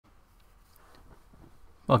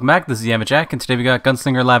Welcome back, this is Yama, and today we got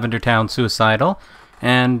Gunslinger Lavender Town Suicidal.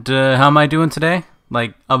 And how am I doing today?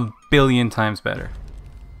 Like a billion times better.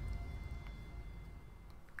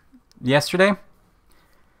 Yesterday?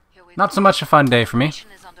 Not so much a fun day for me.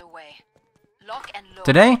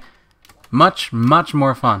 Today? Much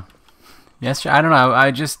more fun. Yesterday, I don't know,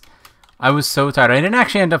 I was so tired. I didn't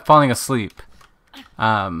actually end up falling asleep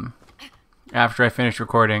after I finished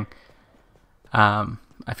recording.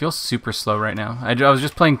 I feel super slow right now. I was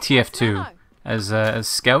just playing TF2 as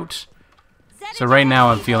Scout. So right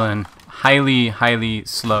now I'm feeling highly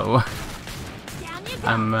slow.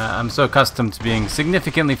 I'm so accustomed to being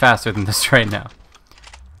significantly faster than this right now.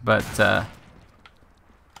 But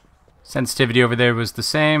sensitivity over there was the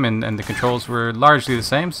same, and the controls were largely the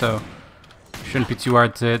same, so shouldn't be too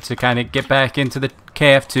hard to kind of get back into the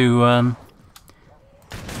KF2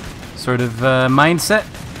 sort of mindset.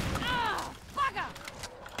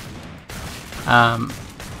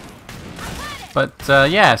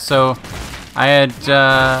 Yeah, so I had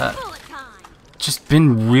just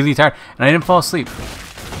been really tired, and I didn't fall asleep.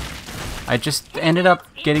 I just ended up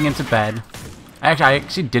getting into bed. I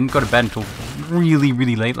actually didn't go to bed until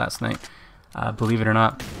really late last night, believe it or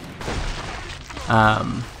not.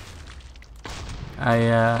 I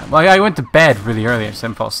went to bed really early. I just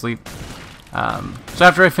didn't fall asleep. So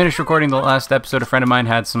after I finished recording the last episode, a friend of mine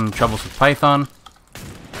had some troubles with Python.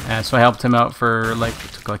 So I helped him out for it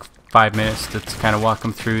took like 5 minutes to kind of walk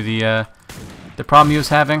him through the problem he was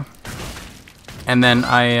having, and then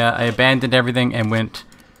I abandoned everything and went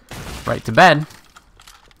right to bed.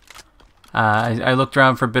 I looked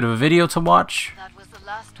around for a bit of a video to watch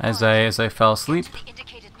as I fell asleep,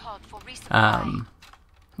 and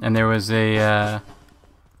there was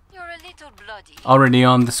already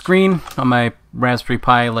on the screen on my Raspberry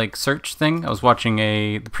Pi search thing. I was watching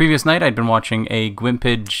the previous night I'd been watching a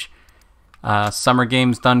Gwimpage Summer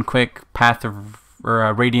Games Done Quick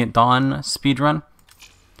Radiant Dawn speedrun.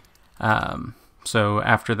 So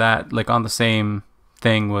after that, on the same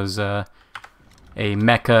thing was a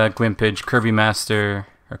Mecha Gwimpage Kirby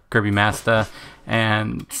Master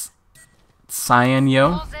and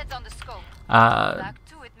Cyanyo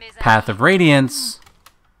Path of Radiance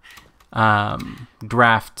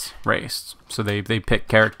draft race. So they pick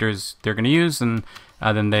characters they're going to use, and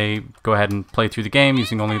then they go ahead and play through the game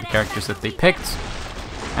using only the characters that they picked,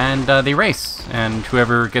 and they race, and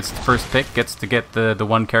whoever gets the first pick gets to get the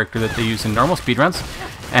one character that they use in normal speedruns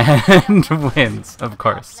and wins, of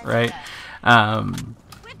course, right?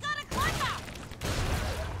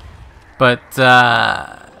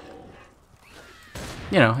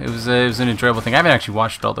 You know, it was an enjoyable thing. I haven't actually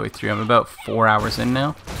watched it all the way through. I'm about 4 hours in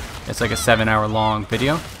now. It's like a 7-hour long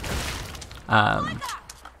video.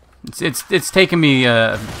 It's taken me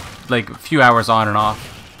like a few hours on and off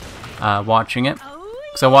watching it.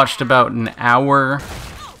 So I watched about an hour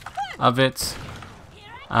of it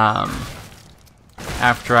after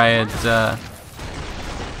I had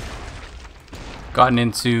gotten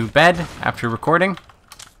into bed after recording,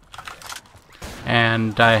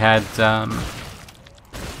 and I had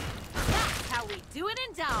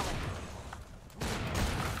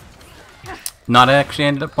not actually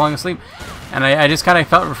ended up falling asleep, and I just kind of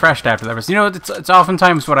felt refreshed after that. You know, it's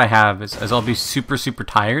oftentimes what I have is I'll be super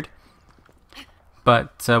tired,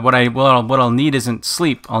 but what I'll need isn't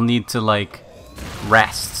sleep. I'll need to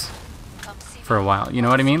rest for a while. You know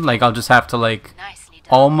what I mean? I'll just have to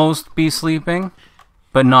almost be sleeping,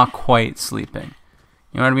 but not quite sleeping.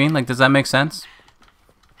 You know what I mean? Does that make sense?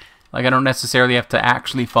 I don't necessarily have to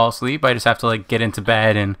actually fall asleep. I just have to get into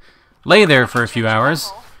bed and lay there for a few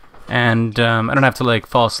hours. And I don't have to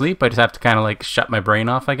fall asleep. I just have to kind of shut my brain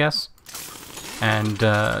off, I guess, and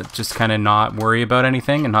just kind of not worry about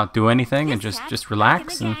anything and not do anything and just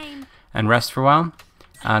relax and rest for a while.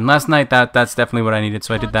 And last night that's definitely what I needed,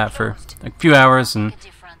 so I did that for a few hours, and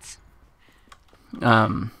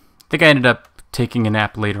I think I ended up taking a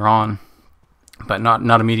nap later on, but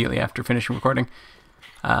not immediately after finishing recording.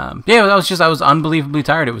 Yeah, I was unbelievably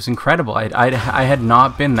tired. It was incredible. I had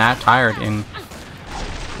not been that tired in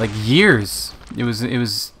years. It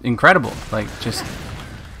was incredible.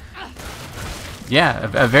 Yeah,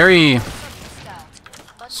 a very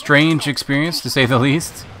strange experience, to say the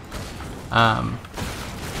least. You know,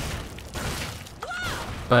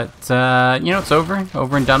 it's over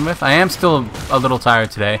and done with. I am still a little tired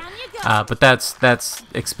today, but that's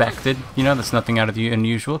expected. You know, that's nothing out of the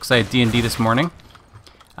unusual, because I had DnD this morning.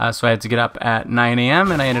 So I had to get up at 9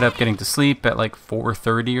 a.m. and I ended up getting to sleep at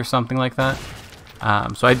 4:30 or something like that.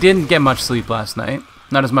 So I didn't get much sleep last night.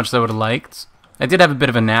 Not as much as I would have liked. I did have a bit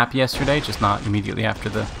of a nap yesterday, just not immediately after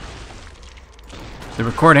the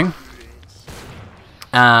recording.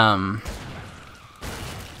 And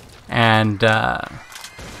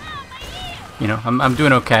you know, I'm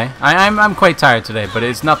doing okay. I'm quite tired today, but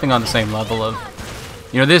it's nothing on the same level of,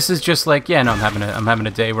 you know, this is just like, yeah, no, I'm having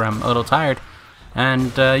a day where I'm a little tired,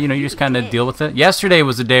 and you know, you just kind of deal with it. Yesterday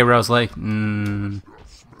was a day where I was like, no,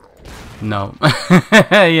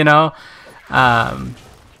 you know,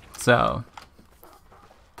 so.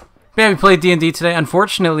 But yeah, we played D&D today.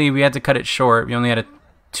 Unfortunately, we had to cut it short. We only had a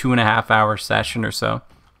 2.5-hour session or so.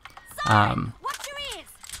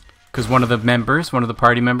 Because one of the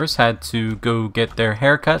party members, had to go get their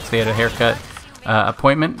haircuts. They had a haircut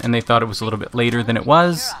appointment, and they thought it was a little bit later than it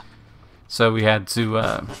was. So we had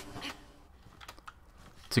to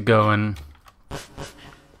go and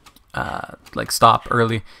like stop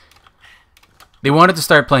early. They wanted to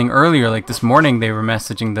start playing earlier. Like this morning, they were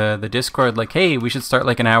messaging the Discord like, "Hey, we should start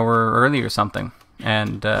like an hour early or something."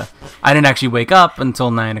 And I didn't actually wake up until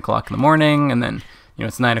 9 o'clock in the morning, and then, you know,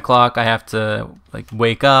 it's 9 o'clock. I have to like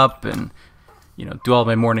wake up and, you know, do all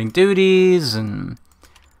my morning duties and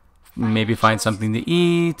maybe find something to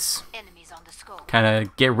eat, kind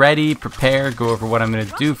of get ready, prepare, go over what I'm going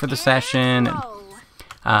to do for the session,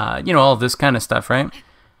 and you know, all this kind of stuff, right?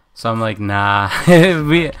 So I'm like, nah,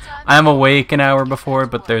 I'm awake an hour before,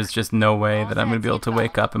 but there's just no way that I'm going to be able to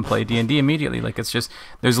wake up and play D&D immediately. Like, it's just,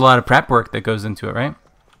 there's a lot of prep work that goes into it, right?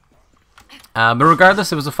 But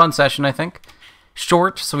regardless, it was a fun session, I think.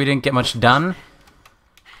 Short, so we didn't get much done.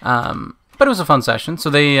 But it was a fun session. So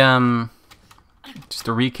they, just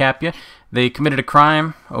to recap you, they committed a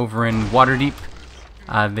crime over in Waterdeep.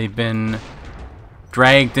 They've been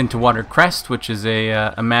dragged into Watercrest, which is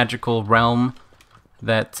a magical realm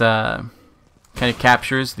that kind of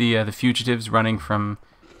captures the fugitives running from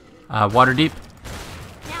Waterdeep,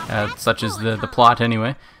 such as the plot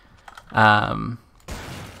anyway. That's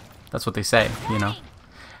what they say, you know.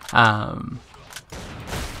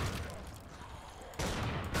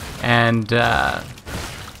 And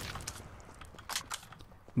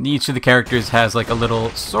each of the characters has like a little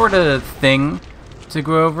sort of thing to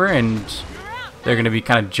go over, and they're going to be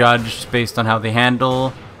kind of judged based on how they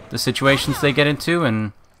handle the situations they get into,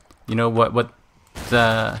 and you know what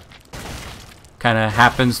kind of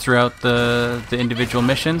happens throughout the individual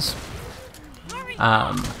missions.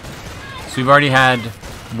 So we've already had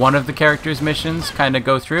one of the characters' missions kind of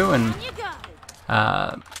go through, and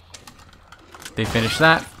they finished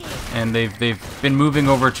that, and they've been moving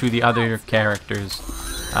over to the other character's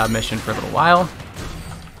mission for a little while,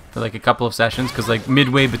 for like a couple of sessions, because like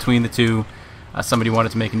midway between the two, somebody wanted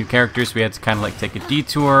to make a new character, so we had to kind of like take a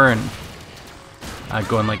detour and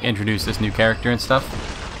go and like introduce this new character and stuff.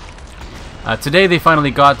 Today they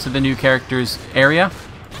finally got to the new character's area,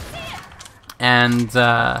 and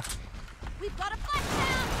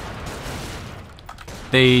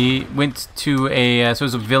they went to a so it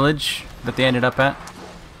was a village that they ended up at,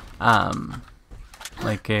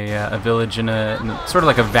 like a village in a sort of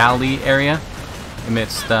like a valley area,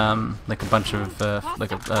 amidst like a bunch of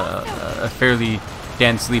like a fairly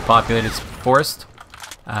densely populated forest,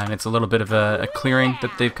 and it's a little bit of a clearing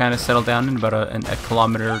that they've kind of settled down in, about a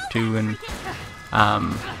kilometer or two in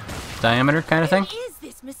diameter, kind of thing.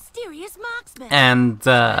 And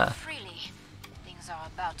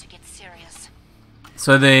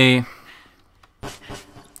so they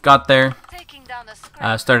got there,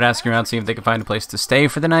 started asking around, seeing if they could find a place to stay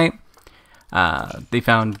for the night. They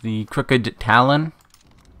found the Crooked Talon,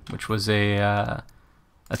 which was a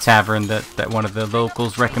tavern that one of the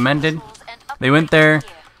locals recommended. They went there,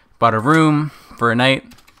 bought a room for a night,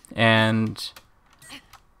 and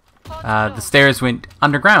the stairs went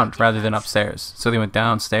underground rather than upstairs. So they went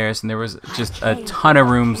downstairs, and there was just a ton of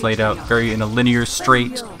rooms laid out, very in a linear,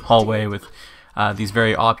 straight hallway with these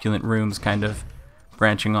very opulent rooms kind of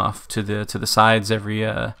branching off to the sides every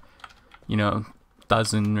you know,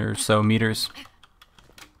 dozen or so meters.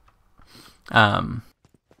 And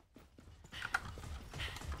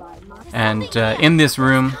in this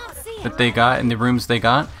room that they got, in the rooms they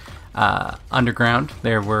got, underground,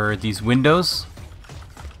 there were these windows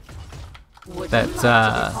that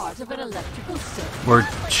were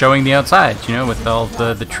showing the outside, you know, with all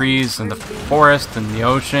the trees and the forest and the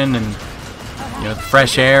ocean and, you know, the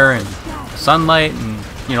fresh air and sunlight and,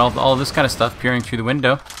 you know, all this kind of stuff peering through the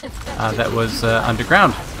window that was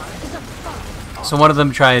underground. So one of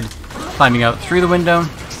them tried climbing out through the window.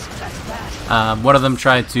 One of them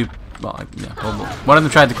tried to, one of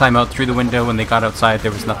them tried to climb out through the window. When they got outside,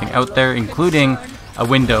 there was nothing out there, including a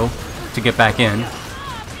window to get back in.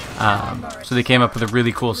 So they came up with a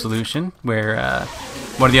really cool solution where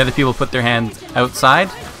one of the other people put their hand outside,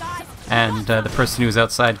 and the person who was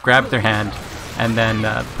outside grabbed their hand and then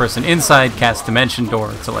the person inside casts Dimension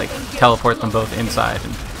Door to like teleport them both inside.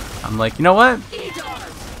 And I'm like, you know what?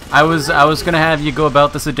 I was gonna have you go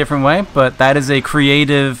about this a different way, but that is a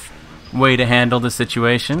creative way to handle the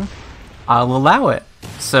situation. I'll allow it.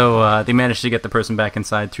 So they managed to get the person back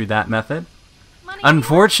inside through that method.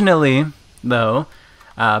 Unfortunately, though,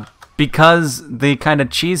 because they kind of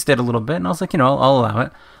cheesed it a little bit, and I was like, you know, I'll allow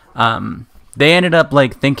it. They ended up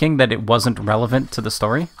like thinking that it wasn't relevant to the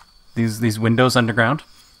story. These windows underground.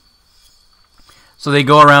 So they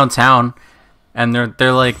go around town, and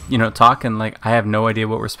they're like, you know, talking like, I have no idea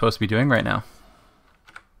what we're supposed to be doing right now.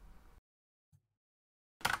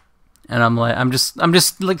 And I'm like, I'm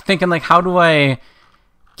just like thinking like, how do I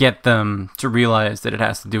get them to realize that it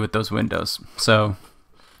has to do with those windows? So,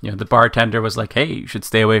 you know, the bartender was like, hey, you should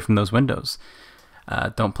stay away from those windows.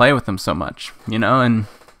 Don't play with them so much, you know. And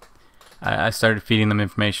I started feeding them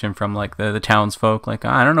information from like the townsfolk, like,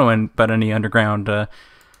 I don't know about any underground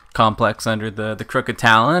complex under the Crooked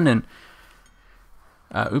Talon. And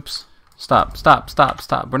oops, stop.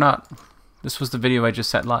 We're not. This was the video I just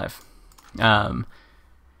set live.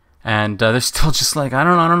 And they're still just like, I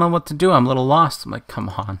don't know what to do. I'm a little lost. I'm like, come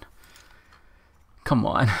on,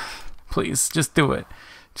 please, just do it.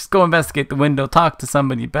 Just go investigate the window. Talk to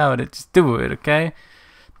somebody about it. Just do it, okay?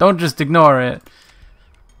 Don't just ignore it.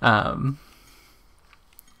 So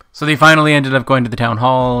they finally ended up going to the town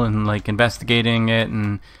hall and like investigating it,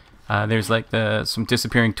 and there's like some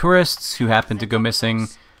disappearing tourists who happen to go missing.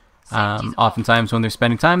 Oftentimes when they're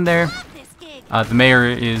spending time there, the mayor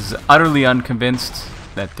is utterly unconvinced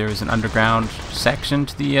that there is an underground section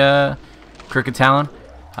to the Crooked Talon.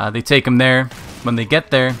 They take him there. When they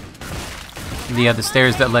get there, the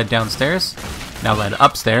stairs that led downstairs now led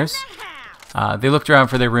upstairs. They looked around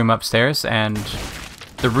for their room upstairs, and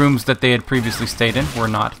the rooms that they had previously stayed in were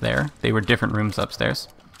not there. They were different rooms upstairs.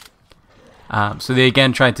 So they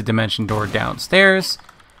again tried to Dimension Door downstairs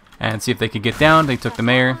and see if they could get down. They took the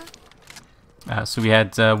mayor. So we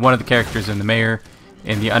had one of the characters in the mayor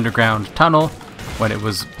in the underground tunnel when it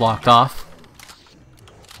was blocked off.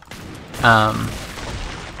 You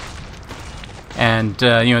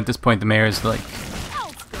know, at this point the mayor is like,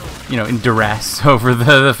 you know, in duress over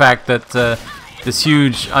the fact that this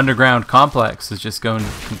huge underground complex is just going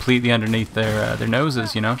completely underneath their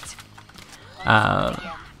noses, you know. So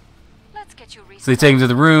they take him to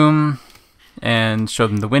the room and show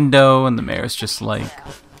them the window, and the mayor's just like,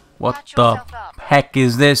 what the heck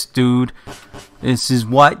is this, dude? This is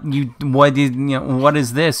what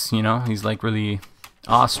is this, you know? He's like really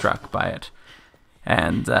awestruck by it.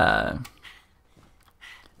 And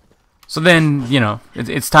so then, you know,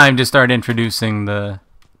 it's time to start introducing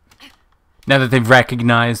now that they've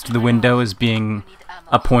recognized the window as being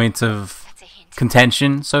a point of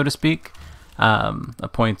contention, so to speak, a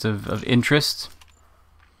point of interest.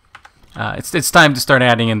 It's time to start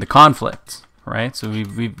adding in the conflict, right? So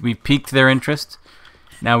we've piqued their interest.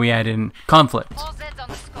 Now we add in conflict.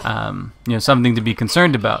 You know, something to be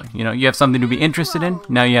concerned about. You know, you have something to be interested in.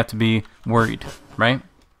 Now you have to be worried, right?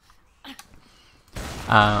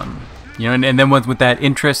 You know, and then with that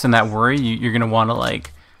interest and that worry, you're gonna want to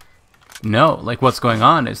like know, like, what's going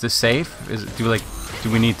on? Is this safe? Do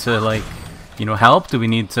we need to like, you know, help? Do we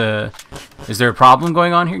need to? Is there a problem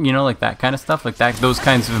going on here? You know, like that kind of stuff, like that. Those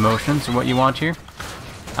kinds of emotions are what you want here.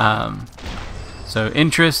 So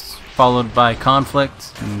interest followed by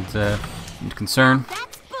conflict and concern,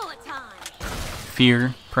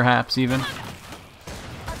 fear, perhaps even.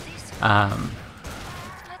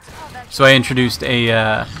 So I introduced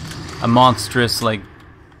a monstrous like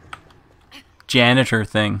janitor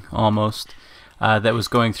thing almost that was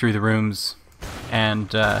going through the rooms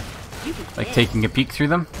and like taking a peek through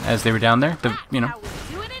them as they were down there. You know,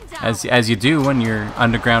 as you do when your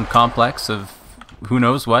underground complex of who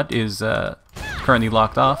knows what is currently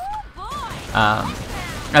locked off.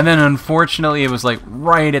 And then unfortunately it was like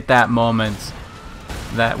right at that moment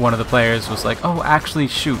that one of the players was like, oh, actually,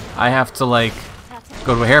 shoot, I have to like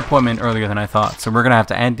go to a hair appointment earlier than I thought, so we're gonna have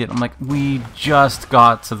to end it. I'm like, we just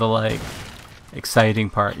got to the like exciting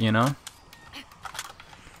part, you know?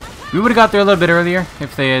 We would have got there a little bit earlier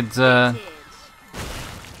if they had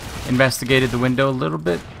investigated the window a little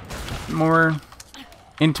bit more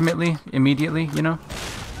intimately, immediately, you know?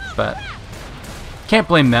 But can't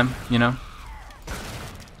blame them, you know?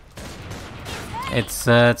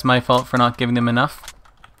 It's my fault for not giving them enough.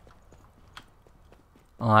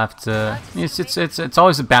 I'll have to. It's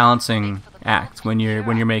always a balancing act when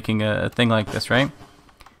you're making a thing like this, right?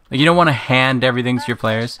 Like, you don't want to hand everything to your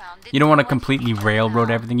players. You don't want to completely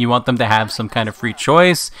railroad everything. You want them to have some kind of free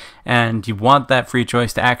choice, and you want that free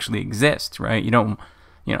choice to actually exist, right? You don't,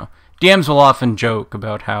 you know, DMs will often joke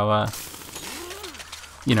about how,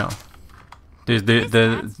 you know, there's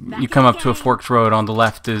you come up to a forked road. On the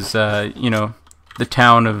left is, you know, the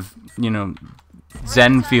town of, you know,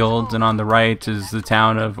 Zenfield, and on the right is the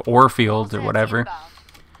town of Orfield or whatever.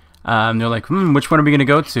 They're like, which one are we gonna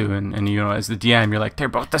go to? And you know, as the DM, you're like, they're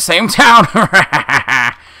both the same town.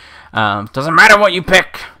 Doesn't matter what you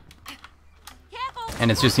pick. And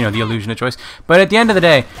it's just, you know, the illusion of choice. But at the end of the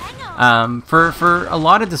day, for a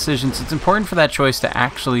lot of decisions, it's important for that choice to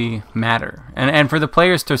actually matter, and for the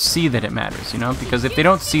players to see that it matters. You know, because if they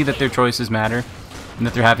don't see that their choices matter and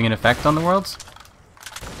that they're having an effect on the worlds,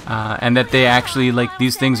 and that they actually, like,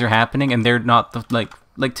 these things are happening and they're not the,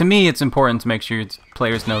 like to me, it's important to make sure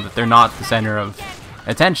players know that they're not the center of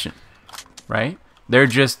attention, right? They're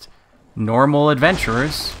just normal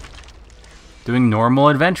adventurers doing normal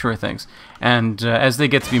adventurer things, and as they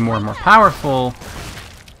get to be more and more powerful,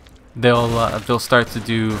 they'll start to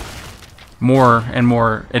do more and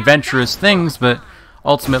more adventurous things. But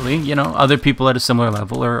ultimately, you know, other people at a similar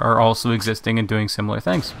level are also existing and doing similar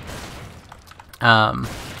things.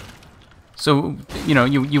 So, you know,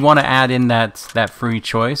 you want to add in that free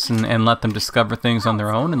choice and let them discover things on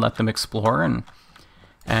their own and let them explore and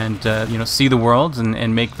you know, see the world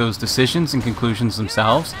and make those decisions and conclusions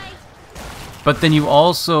themselves. But then you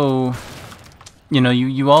also, you know,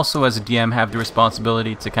 you also as a DM have the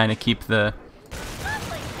responsibility to kind of keep the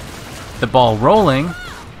ball rolling,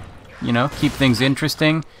 you know, keep things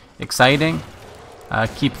interesting, exciting,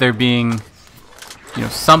 keep there being, you know,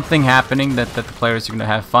 something happening that the players are going to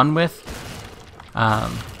have fun with.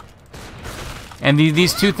 And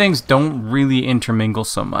these two things don't really intermingle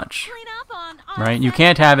so much, right? You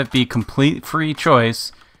can't have it be complete free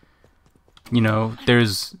choice. You know,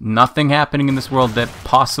 there's nothing happening in this world that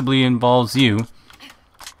possibly involves you.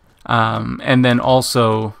 And then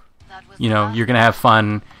also, you know, you're going to have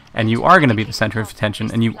fun and you are going to be the center of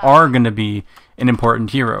attention and you are going to be an important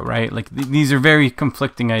hero, right? Like, these are very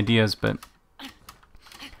conflicting ideas, but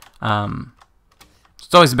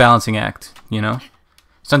it's always a balancing act, you know?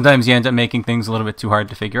 Sometimes you end up making things a little bit too hard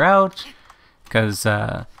to figure out because, you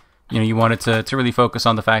know, you want it to really focus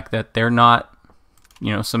on the fact that they're not,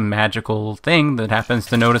 you know, some magical thing that happens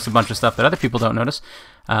to notice a bunch of stuff that other people don't notice.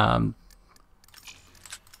 And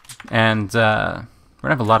we're going to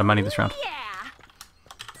have a lot of money this round.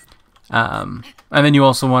 And then you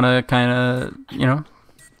also want to kind of, you know,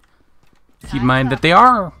 keep in mind that they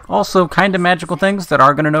are also kind of magical things that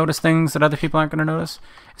are going to notice things that other people aren't going to notice.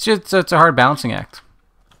 It's just, it's a hard balancing act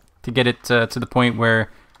to get it to the point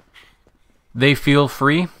where they feel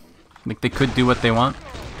free, like they could do what they want,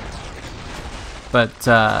 but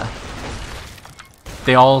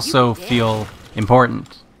they also feel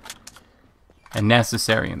important and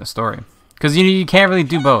necessary in the story. Because you can't really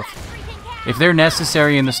do both. If they're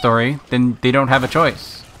necessary in the story, then they don't have a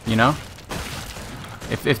choice, you know?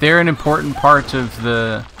 If they're an important part of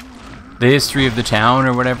the history of the town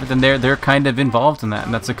or whatever, then they're kind of involved in that,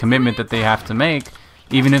 and that's a commitment that they have to make,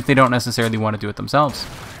 even if they don't necessarily want to do it themselves.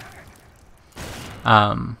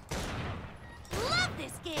 And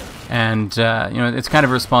you know, it's kind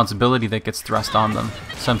of a responsibility that gets thrust on them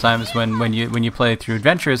sometimes when you play through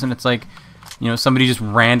adventures, and it's like, you know, somebody just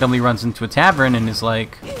randomly runs into a tavern and is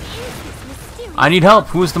like, I need help,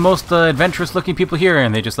 who's the most adventurous looking people here?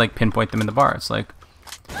 And they just like pinpoint them in the bar. It's like,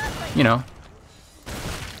 you know,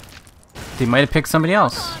 they might have picked somebody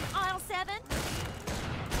else.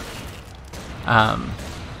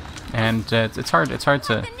 And it's hard to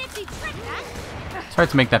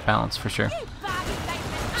make that balance for sure.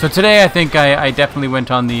 So today I think I definitely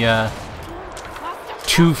went on the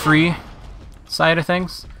too free side of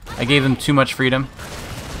things. I gave them too much freedom.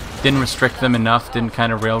 Didn't restrict them enough, didn't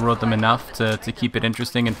kind of railroad them enough to keep it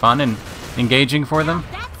interesting and fun and engaging for them.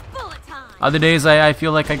 Other days I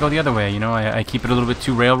feel like I go the other way, you know, I keep it a little bit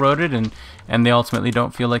too railroaded and they ultimately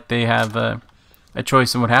don't feel like they have a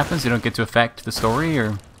choice in what happens. They don't get to affect the story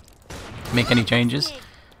or make any changes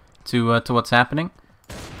to what's happening.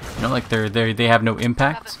 You know, like they have no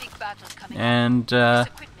impact. And as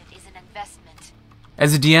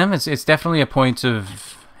a DM, it's definitely a point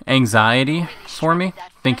of anxiety for me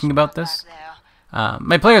thinking about this.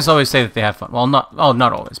 My players always say that they have fun. Well,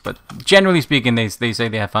 not always, but generally speaking, they say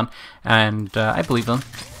they have fun, and I believe them.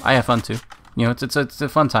 I have fun too. You know, it's a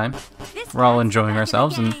fun time. We're all enjoying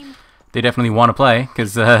ourselves, and they definitely want to play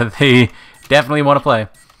because they definitely want to play.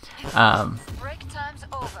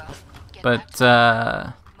 But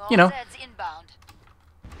you know,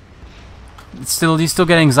 you still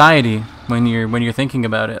get anxiety when you're thinking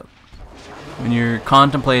about it, when you're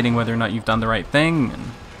contemplating whether or not you've done the right thing. And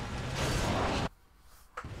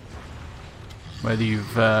Whether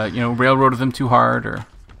you've you know, railroaded them too hard, or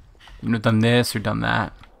you know, done this or done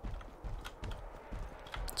that.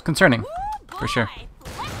 It's concerning, for sure.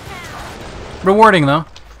 Rewarding though.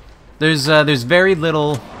 There's very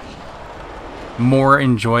little more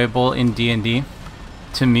enjoyable in D&D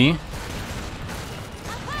to me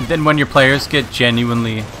than when your players get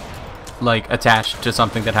genuinely like attached to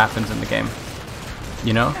something that happens in the game.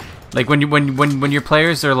 You know, like when your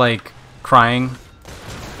players are like crying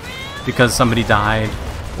because somebody died,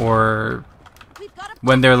 or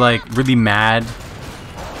when they're like really mad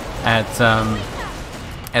at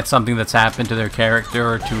something that's happened to their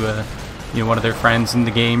character or to you know, one of their friends in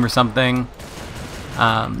the game or something.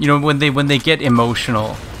 You know, when they get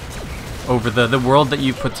emotional over the world that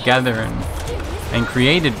you put together and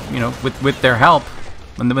created, you know, with their help,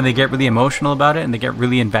 when they get really emotional about it and they get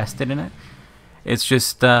really invested in it, it's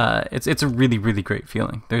just it's a really, really great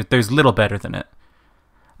feeling. There's little better than it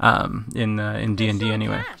in D&D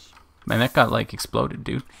anyway. Man, that got like exploded,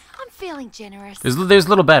 dude. I'm feeling generous. There's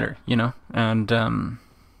little better, you know, and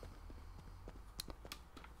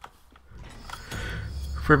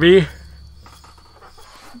for me,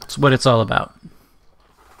 it's what it's all about.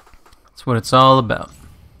 It's what it's all about.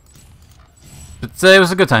 But it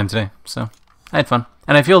was a good time today, so I had fun,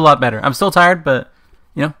 and I feel a lot better. I'm still tired, but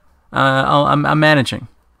you know, I'm managing.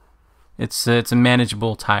 It's a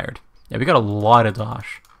manageable tired. Yeah, we got a lot of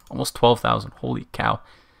dosh, almost 12,000. Holy cow!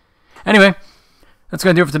 Anyway, that's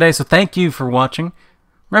gonna do it for today. So thank you for watching.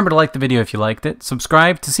 Remember to like the video if you liked it.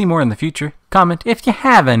 Subscribe to see more in the future. Comment if you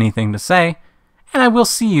have anything to say, and I will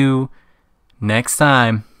see you next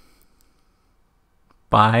time.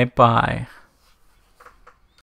 Bye bye.